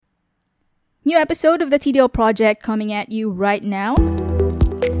New episode of the TDO Project coming at you right now.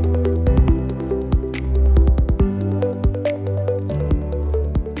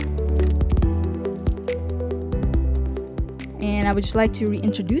 And I would just like to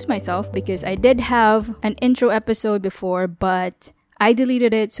reintroduce myself because I did have an intro episode before, but I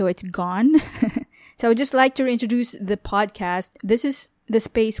deleted it, so it's gone. So I would just like to reintroduce the podcast. This is the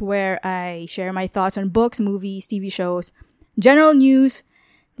space where I share my thoughts on books, movies, TV shows, general news,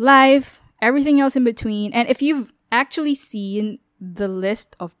 life, everything else in between. And if you've actually seen the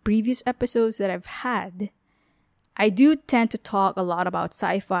list of previous episodes that I've had, I do tend to talk a lot about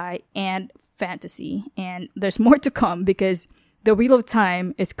sci-fi and fantasy. And there's more to come because the Wheel of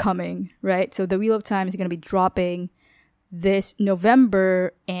Time is coming, right? So the Wheel of Time is going to be dropping this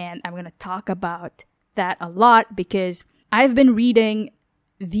November, and I'm going to talk about that a lot because I've been reading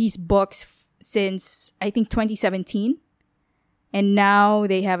these books since I think 2017, and now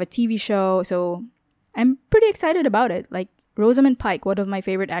they have a TV show, so I'm pretty excited about it. Like Rosamund Pike, one of my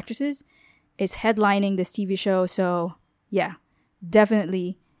favorite actresses, is headlining this TV show, so yeah,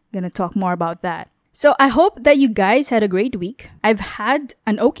 definitely gonna talk more about that. So I hope that you guys had a great week. I've had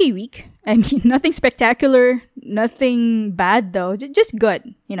an okay week. I mean, nothing spectacular, nothing bad though. Just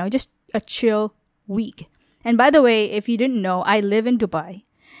good, just a chill week. And by the way, if you didn't know, I live in Dubai.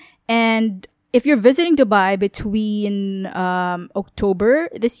 And if you're visiting Dubai between October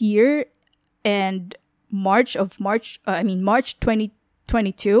this year and March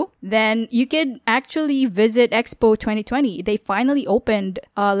 2022, then you can actually visit Expo 2020. They finally opened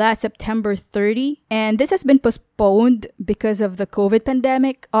last September 30, and this has been postponed because of the COVID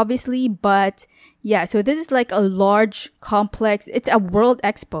pandemic, obviously. But yeah, so this is like a large complex. It's a world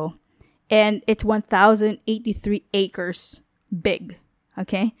expo, and it's 1,083 acres big.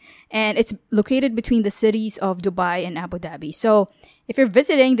 Okay, and it's located between the cities of Dubai and Abu Dhabi. So if you're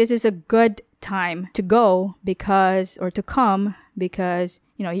visiting, this is a good time to go because you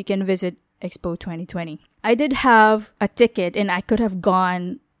can visit Expo 2020. I did have a ticket and I could have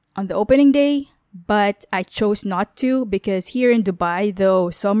gone on the opening day, but I chose not to because here in Dubai, though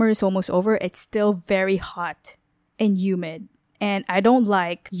summer is almost over, it's still very hot and humid. And I don't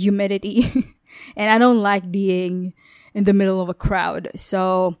like humidity and I don't like being in the middle of a crowd.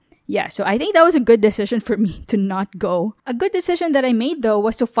 So yeah, so I think that was a good decision for me to not go. A good decision that I made though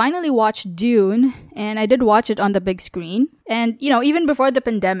was to finally watch Dune, and I did watch it on the big screen. And even before the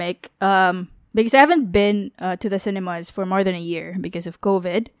pandemic, because I haven't been to the cinemas for more than a year because of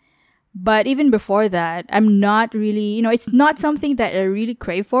COVID. But even before that, I'm not really, it's not something that I really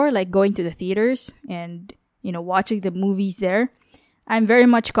crave for, like going to the theaters and, watching the movies there. I'm very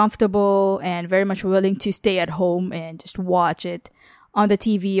much comfortable and very much willing to stay at home and just watch it on the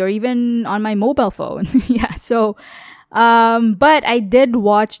TV or even on my mobile phone. Yeah, so, but I did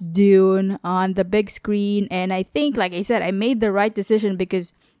watch Dune on the big screen, and I think, like I said, I made the right decision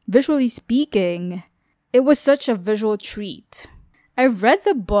because visually speaking, it was such a visual treat. I've read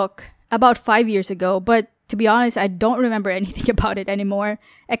the book about 5 years ago, but to be honest, I don't remember anything about it anymore,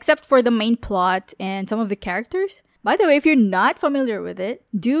 except for the main plot and some of the characters. By the way, if you're not familiar with it,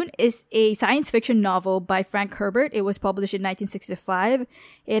 Dune is a science fiction novel by Frank Herbert. It was published in 1965.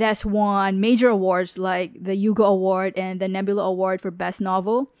 It has won major awards like the Hugo Award and the Nebula Award for Best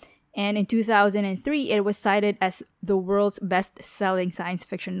Novel. And in 2003, it was cited as the world's best-selling science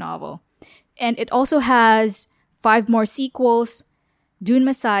fiction novel. And it also has 5 more sequels: Dune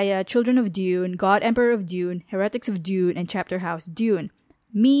Messiah, Children of Dune, God Emperor of Dune, Heretics of Dune, and Chapter House Dune.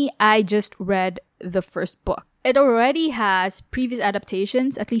 I just read the first book. It already has previous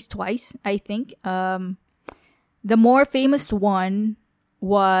adaptations, at least twice, I think. The more famous one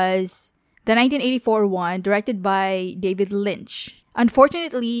was the 1984 one, directed by David Lynch.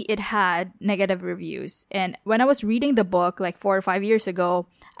 Unfortunately, it had negative reviews. And when I was reading the book like 4 or 5 years ago,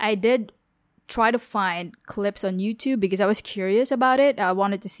 I did try to find clips on YouTube because I was curious about it. I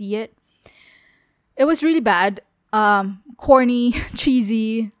wanted to see it. It was really bad. Corny,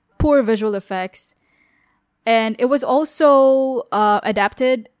 cheesy, poor visual effects. And it was also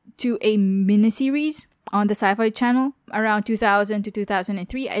adapted to a miniseries on the Sci-Fi Channel around 2000 to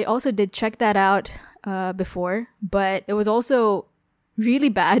 2003. I also did check that out before, but it was also really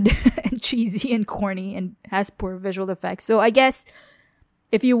bad and cheesy and corny and has poor visual effects. So I guess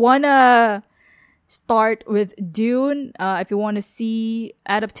if you want to start with Dune, if you want to see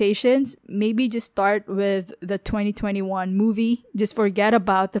adaptations, maybe just start with the 2021 movie. Just forget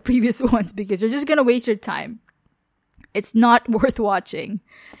about the previous ones because you're just going to waste your time. It's not worth watching.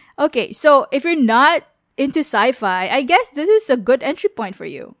 Okay, so if you're not into sci-fi, I guess this is a good entry point for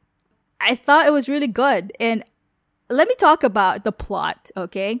you. I thought it was really good. And let me talk about the plot,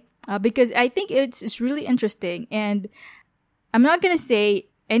 okay? Because I think it's really interesting. And I'm not going to say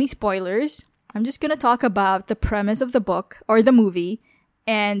any spoilers. I'm just going to talk about the premise of the book or the movie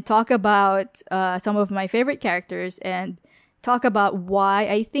and talk about some of my favorite characters and talk about why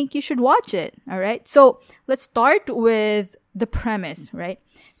I think you should watch it. All right. So let's start with the premise, right?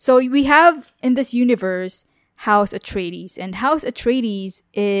 So we have in this universe House Atreides, and House Atreides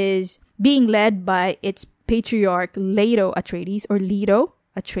is being led by its patriarch Leto Atreides or Leto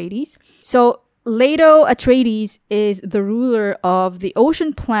Atreides. So Leto Atreides is the ruler of the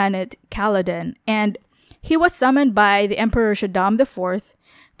ocean planet Caladan, and he was summoned by the Emperor Shaddam IV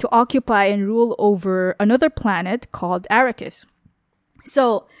to occupy and rule over another planet called Arrakis.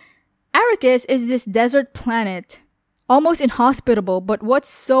 So, Arrakis is this desert planet, almost inhospitable, but what's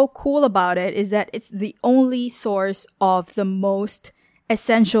so cool about it is that it's the only source of the most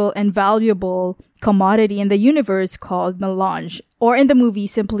essential and valuable commodity in the universe called melange, or in the movie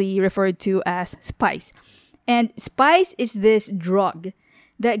simply referred to as spice. And spice is this drug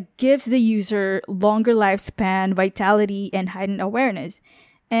that gives the user longer lifespan, vitality, and heightened awareness.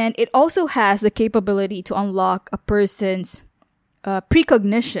 And it also has the capability to unlock a person's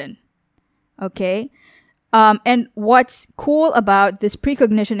precognition. Okay? And what's cool about this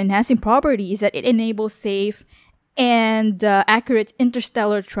precognition enhancing property is that it enables safe and accurate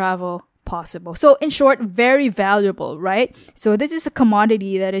interstellar travel possible. So in short, very valuable, right? So this is a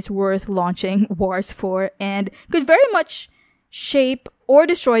commodity that is worth launching wars for and could very much shape or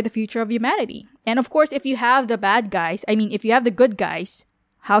destroy the future of humanity. And of course, if you have the bad guys, if you have the good guys,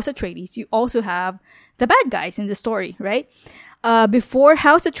 House Atreides, you also have the bad guys in the story, right? Before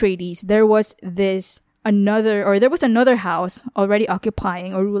House Atreides, there was another house already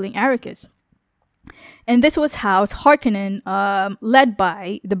occupying or ruling Arrakis. And this was House Harkonnen, led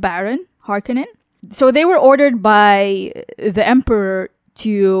by the Baron Harkonnen. So they were ordered by the Emperor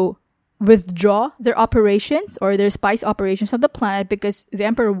to withdraw their operations or their spice operations on the planet because the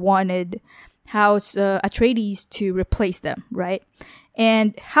Emperor wanted House Atreides to replace them, right?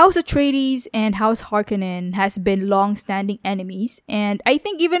 And House Atreides and House Harkonnen has been long-standing enemies. And I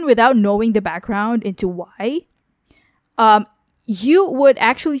think even without knowing the background into why, you would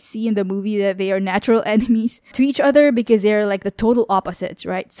actually see in the movie that they are natural enemies to each other because they're like the total opposites,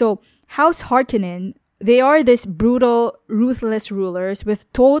 right? So House Harkonnen, they are this brutal, ruthless rulers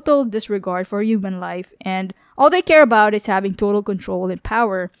with total disregard for human life, and all they care about is having total control and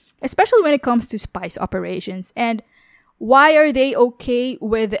power, especially when it comes to spice operations. And why are they okay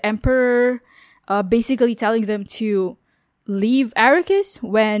with the Emperor basically telling them to leave Arrakis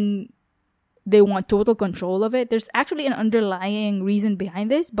when they want total control of it? There's actually an underlying reason behind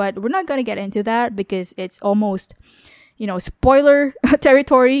this, but we're not going to get into that because it's almost, spoiler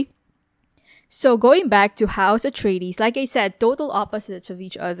territory. So going back to House Atreides, like I said, total opposites of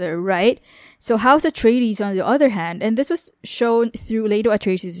each other, right? So House Atreides, on the other hand, and this was shown through Leto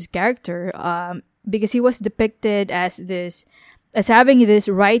Atreides' character, because he was depicted as having this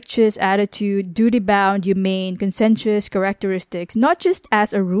righteous attitude, duty-bound, humane, conscientious characteristics, not just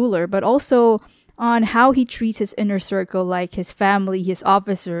as a ruler, but also on how he treats his inner circle, like his family, his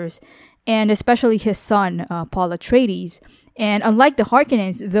officers, and especially his son, Paul Atreides. And unlike the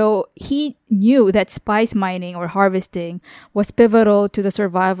Harkonnens, though he knew that spice mining or harvesting was pivotal to the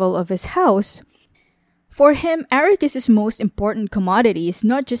survival of his house, for him, Arrakis' most important commodity is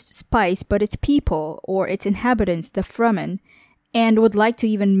not just spice, but its people, or its inhabitants, the Fremen, and would like to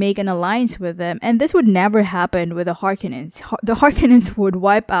even make an alliance with them. And this would never happen with the Harkonnens. The Harkonnens would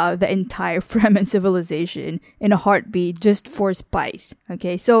wipe out the entire Fremen civilization in a heartbeat just for spice.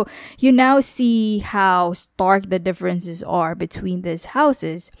 Okay, so you now see how stark the differences are between these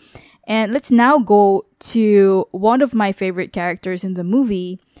houses. And let's now go to one of my favorite characters in the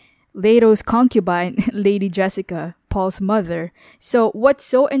movie, Leto's concubine, Lady Jessica, Paul's mother. So what's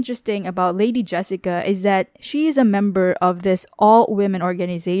so interesting about Lady Jessica is that she is a member of this all-women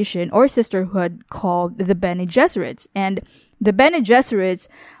organization or sisterhood called the Bene Gesserits. And the Bene Gesserits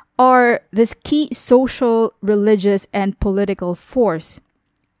are this key social, religious, and political force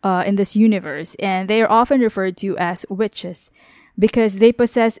in this universe. And they are often referred to as witches, because they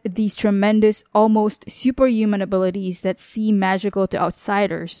possess these tremendous, almost superhuman abilities that seem magical to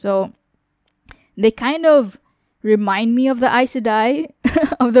outsiders. So they kind of remind me of the Aes Sedai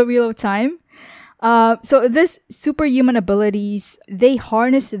of the Wheel of Time. So this superhuman abilities, they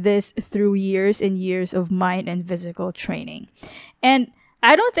harness this through years and years of mind and physical training. And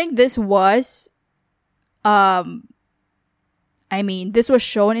I don't think this was this was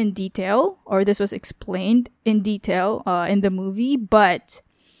shown in detail, or this was explained in detail in the movie, but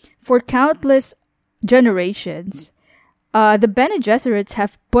for countless generations, the Bene Gesserits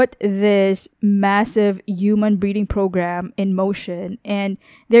have put this massive human breeding program in motion, and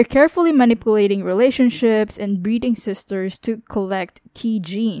they're carefully manipulating relationships and breeding sisters to collect key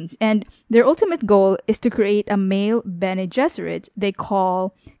genes. And their ultimate goal is to create a male Bene Gesserit they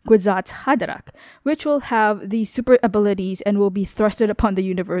call Kwisatz Haderach, which will have these super abilities and will be thrusted upon the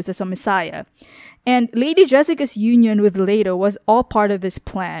universe as a messiah. And Lady Jessica's union with Leto was all part of this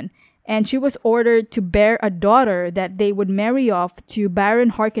plan. And she was ordered to bear a daughter that they would marry off to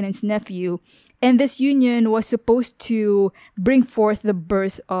Baron Harkonnen's nephew. And this union was supposed to bring forth the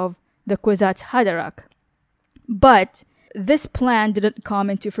birth of the Kwisatz Haderach. But this plan didn't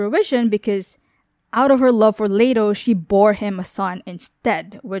come into fruition because out of her love for Leto, she bore him a son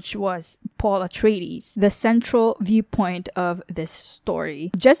instead, which was Paul Atreides, the central viewpoint of this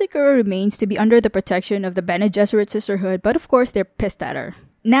story. Jessica remains to be under the protection of the Bene Gesserit Sisterhood, but of course they're pissed at her.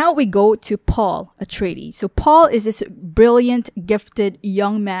 Now we go to Paul Atreides. So Paul is this brilliant, gifted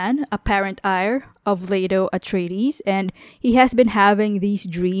young man, apparent heir of Leto Atreides, and he has been having these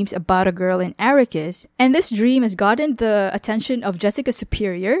dreams about a girl in Arrakis. And this dream has gotten the attention of Jessica's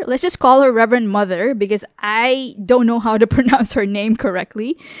superior. Let's just call her Reverend Mother because I don't know how to pronounce her name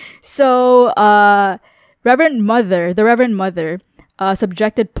correctly. So, the Reverend Mother,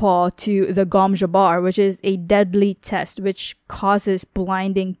 subjected Paul to the Gom Jabbar, which is a deadly test which causes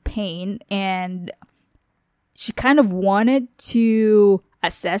blinding pain, and she kind of wanted to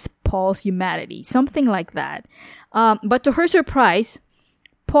assess Paul's humanity, something like that. But to her surprise,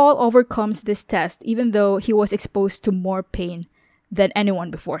 Paul overcomes this test even though he was exposed to more pain than anyone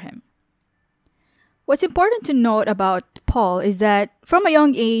before him. What's important to note about Paul is that from a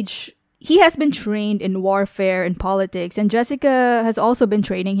young age, he has been trained in warfare and politics, and Jessica has also been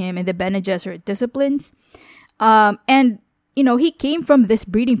training him in the Bene Gesserit disciplines. And, he came from this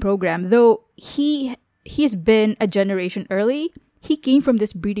breeding program, though he's been a generation early. He came from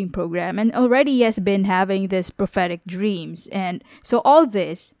this breeding program, and already he has been having this prophetic dreams. And so all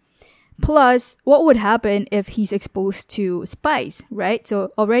this, plus what would happen if he's exposed to spies, right?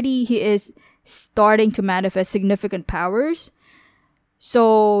 So already he is starting to manifest significant powers.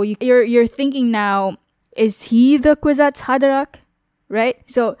 So you're thinking now, is he the Kwisatz Haderach, right?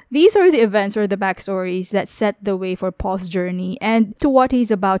 So these are the events or the backstories that set the way for Paul's journey and to what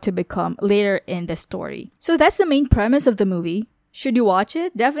he's about to become later in the story. So that's the main premise of the movie. Should you watch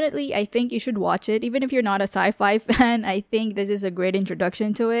it? Definitely, I think you should watch it. Even if you're not a sci-fi fan, I think this is a great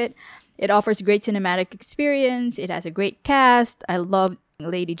introduction to it. It offers great cinematic experience. It has a great cast. I love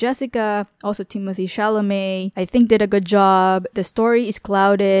Lady Jessica, also Timothée Chalamet, I think did a good job. The story is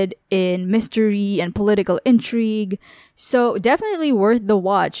clouded in mystery and political intrigue, so definitely worth the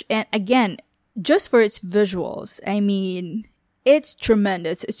watch. And again, just for its visuals, I mean, it's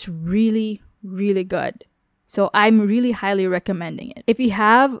tremendous. It's really, really good. So I'm really highly recommending it. If you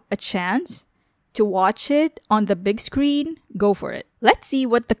have a chance to watch it on the big screen, go for it. Let's see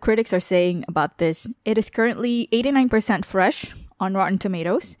what the critics are saying about this. It is currently 89% fresh on Rotten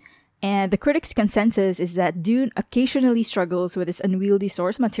Tomatoes, and the critics' consensus is that Dune occasionally struggles with its unwieldy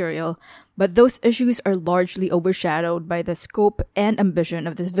source material, but those issues are largely overshadowed by the scope and ambition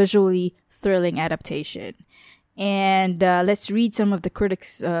of this visually thrilling adaptation. And let's read some of the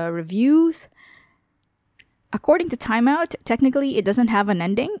critics' reviews. According to Time Out, technically it doesn't have an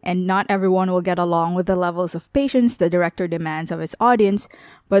ending, and not everyone will get along with the levels of patience the director demands of his audience,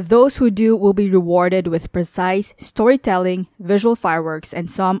 but those who do will be rewarded with precise storytelling, visual fireworks,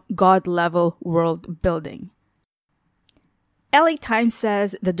 and some god-level world building. LA Times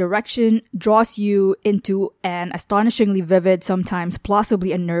says the direction draws you into an astonishingly vivid, sometimes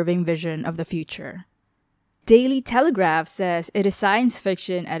plausibly unnerving vision of the future. Daily Telegraph says it is science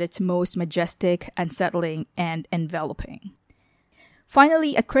fiction at its most majestic, unsettling, and enveloping.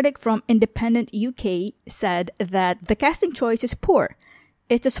 Finally, a critic from Independent UK said that the casting choice is poor.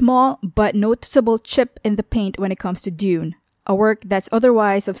 It's a small but noticeable chip in the paint when it comes to Dune, a work that's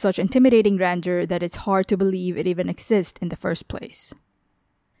otherwise of such intimidating grandeur that it's hard to believe it even exists in the first place.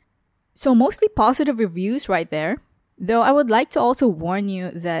 So mostly positive reviews right there. Though I would like to also warn you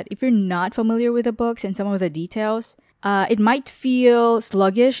that if you're not familiar with the books and some of the details, it might feel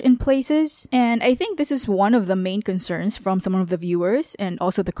sluggish in places. And I think this is one of the main concerns from some of the viewers and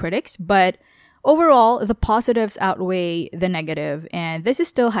also the critics. But overall, the positives outweigh the negative, and this is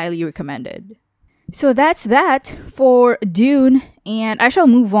still highly recommended. So that's that for Dune, and I shall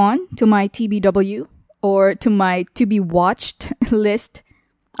move on to my TBW, or to my to-be-watched list.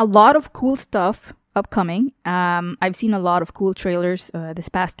 A lot of cool stuff upcoming. I've seen a lot of cool trailers this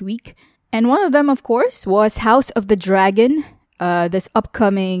past week. And one of them, of course, was House of the Dragon, this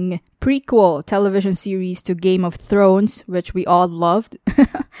upcoming prequel television series to Game of Thrones, which we all loved.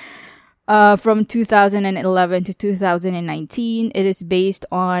 From 2011 to 2019. It is based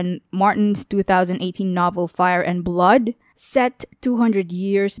on Martin's 2018 novel Fire and Blood, set 200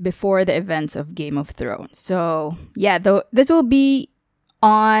 years before the events of Game of Thrones. So, yeah, this will be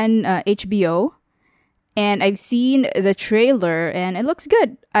on HBO. And I've seen the trailer and it looks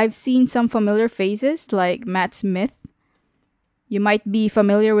good. I've seen some familiar faces like Matt Smith. You might be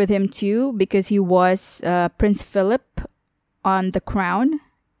familiar with him too because he was Prince Philip on The Crown.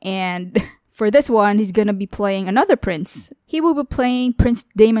 And for this one, he's going to be playing another prince. He will be playing Prince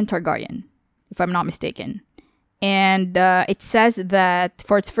Daemon Targaryen, if I'm not mistaken. And it says that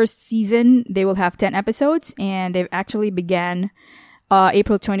for its first season, they will have 10 episodes. And they've actually began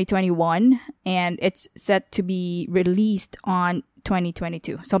April 2021. And it's set to be released on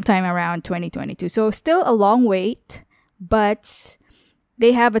 2022, sometime around 2022. So still a long wait, but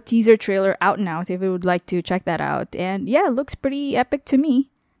they have a teaser trailer out now. So if you would like to check that out. And yeah, it looks pretty epic to me.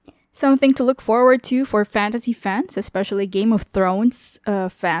 Something to look forward to for fantasy fans, especially Game of Thrones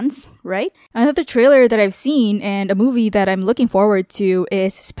fans, right? Another trailer that I've seen and a movie that I'm looking forward to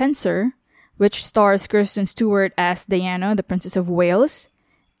is Spencer, which stars Kristen Stewart as Diana, the Princess of Wales.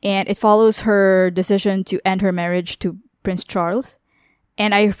 And it follows her decision to end her marriage to Prince Charles.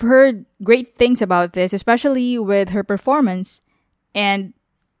 And I've heard great things about this, especially with her performance. And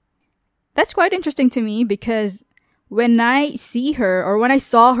that's quite interesting to me because when I see her or when I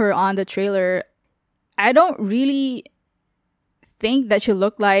saw her on the trailer, I don't really think that she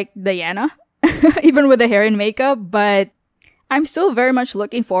looked like Diana, even with the hair and makeup, but I'm still very much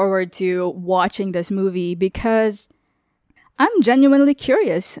looking forward to watching this movie because I'm genuinely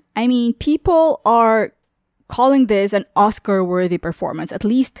curious. I mean, people are calling this an Oscar-worthy performance, at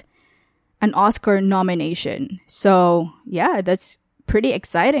least an Oscar nomination. So yeah, that's pretty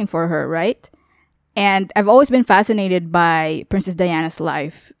exciting for her, right? And I've always been fascinated by Princess Diana's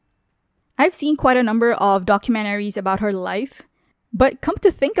life. I've seen quite a number of documentaries about her life, but come to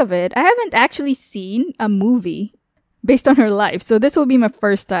think of it, I haven't actually seen a movie based on her life. So this will be my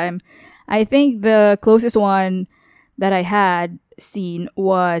first time. I think the closest one that I had seen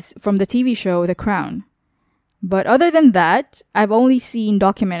was from the TV show The Crown. But other than that, I've only seen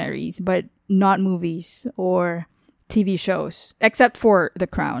documentaries, but not movies or TV shows, except for The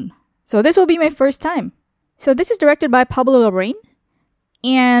Crown. So this will be my first time. So this is directed by Pablo Larraín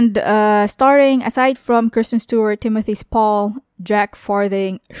and starring, aside from Kristen Stewart, Timothy Spall, Jack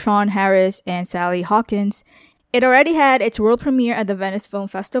Farthing, Sean Harris, and Sally Hawkins. It already had its world premiere at the Venice Film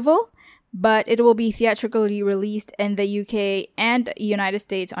Festival, but it will be theatrically released in the UK and United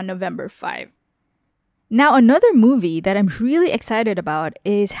States on November 5. Now, another movie that I'm really excited about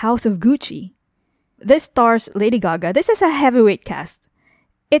is House of Gucci. This stars Lady Gaga. This is a heavyweight cast.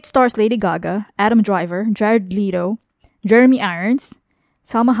 It stars Lady Gaga, Adam Driver, Jared Leto, Jeremy Irons,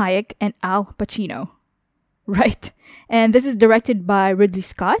 Salma Hayek, and Al Pacino. Right? And this is directed by Ridley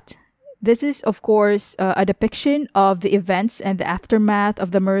Scott. This is, of course, a depiction of the events and the aftermath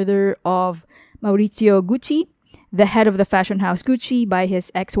of the murder of Maurizio Gucci, the head of the fashion house Gucci, by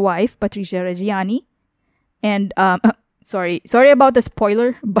his ex-wife, Patrizia Reggiani. And, sorry about the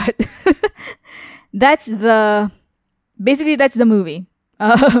spoiler, but that's the movie.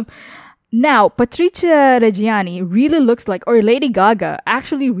 Now, Patrizia Reggiani really looks like, or Lady Gaga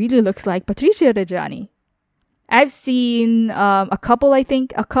actually really looks like Patrizia Reggiani. I've seen a couple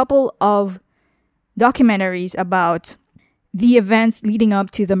of documentaries about the events leading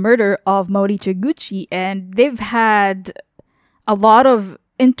up to the murder of Maurizio Gucci, and they've had a lot of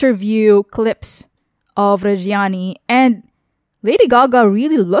interview clips of Reggiani, and Lady Gaga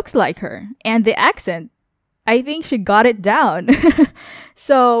really looks like her. And the accent, I think she got it down.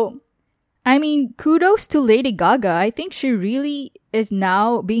 So, I mean, kudos to Lady Gaga. I think she really is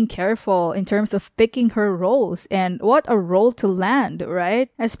now being careful in terms of picking her roles, and what a role to land, right?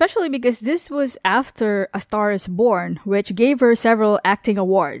 Especially because this was after A Star is Born, which gave her several acting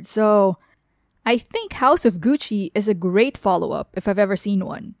awards. So, I think House of Gucci is a great follow-up if I've ever seen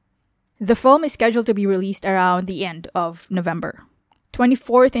one. The film is scheduled to be released around the end of November,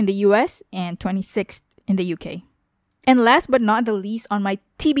 24th in the US and 26th in the UK. And last but not the least on my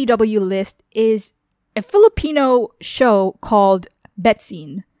TBW list is a Filipino show called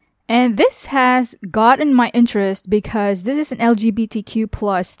Betsin. And this has gotten my interest because this is an LGBTQ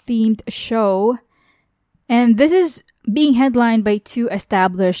plus themed show. And this is being headlined by two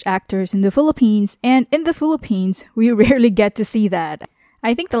established actors in the Philippines. And in the Philippines, we rarely get to see that.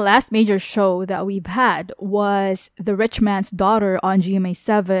 I think the last major show that we've had was The Rich Man's Daughter on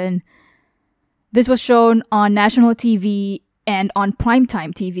GMA7. This was shown on national TV and on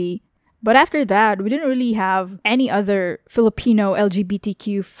primetime TV But after that, we didn't really have any other Filipino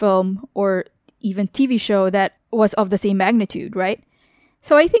LGBTQ film or even TV show that was of the same magnitude, right?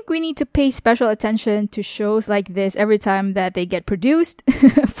 So I think we need to pay special attention to shows like this every time that they get produced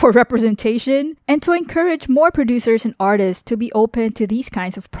for representation, and to encourage more producers and artists to be open to these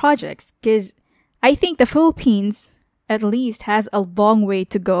kinds of projects. Because I think the Philippines, at least, has a long way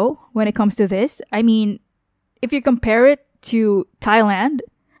to go when it comes to this. I mean, if you compare it to Thailand,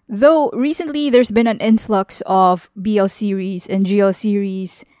 though recently there's been an influx of BL series and GL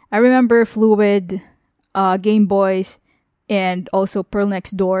series. I remember Fluid, Game Boys, and also Pearl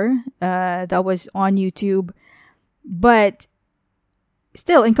Next Door, that was on YouTube. But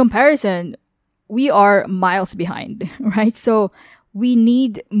still, in comparison, we are miles behind, right? So we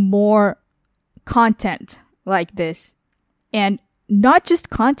need more content like this. And not just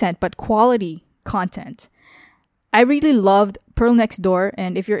content, but quality content. I really loved Pearl Next Door,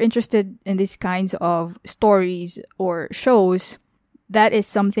 and if you're interested in these kinds of stories or shows, that is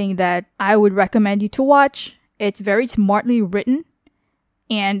something that I would recommend you to watch. It's very smartly written,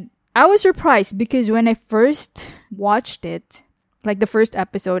 and I was surprised because when I first watched it, like the first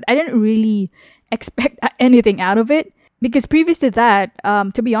episode, I didn't really expect anything out of it, because previous to that,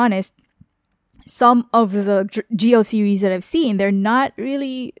 to be honest, some of the GL series that I've seen, they're not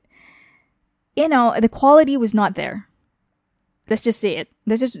really, the quality was not there. Let's just say it.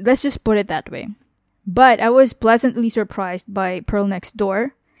 Let's just put it that way. But I was pleasantly surprised by Pearl Next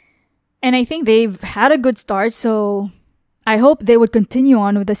Door. And I think they've had a good start, so I hope they would continue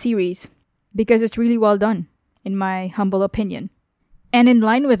on with the series, because it's really well done, in my humble opinion. And in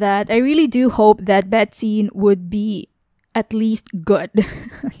line with that, I really do hope that Betsy would be at least good.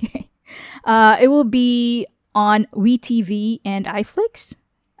 Okay. It will be on WeTV and iFlix.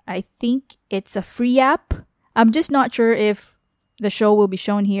 I think it's a free app. I'm just not sure if the show will be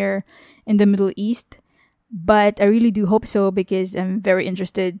shown here in the Middle East, but I really do hope so, because I'm very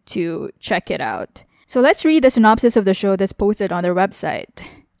interested to check it out. So let's read the synopsis of the show that's posted on their website.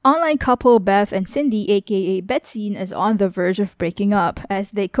 Online couple Beth and Cindy, aka Betsy, is on the verge of breaking up.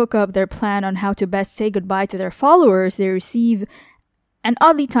 As they cook up their plan on how to best say goodbye to their followers, they receive an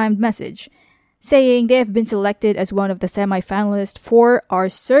oddly timed message saying they have been selected as one of the semi-finalists for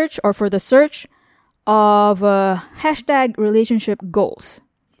the search of hashtag relationship goals.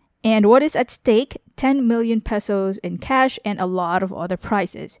 And what is at stake? 10 million pesos in cash and a lot of other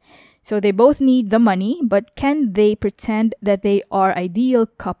prizes. So they both need the money, but can they pretend that they are ideal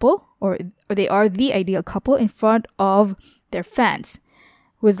couple, or they are the ideal couple in front of their fans,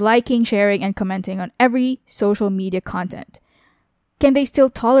 who's liking, sharing, and commenting on every social media content? Can they still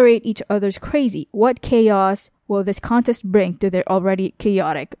tolerate each other's crazy? What chaos will this contest bring to their already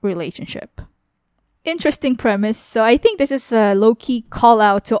chaotic relationship? Interesting premise. So I think this is a low-key call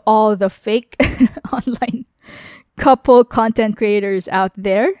out to all the fake online couple content creators out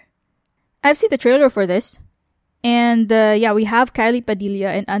there. I've seen the trailer for this. And we have Kylie Padilla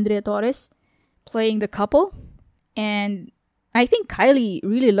and Andrea Torres playing the couple. And I think Kylie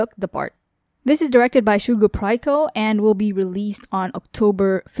really looked the part. This is directed by Shugo Praiko and will be released on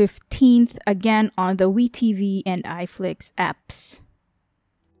October 15th, again on the WeTV and iFlix apps.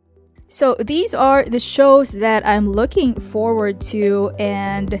 So these are the shows that I'm looking forward to,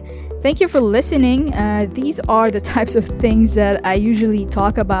 and thank you for listening. These are the types of things that I usually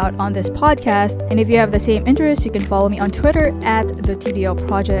talk about on this podcast. And if you have the same interest, you can follow me on Twitter at the TDL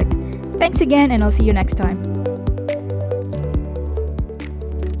Project. Thanks again, and I'll see you next time.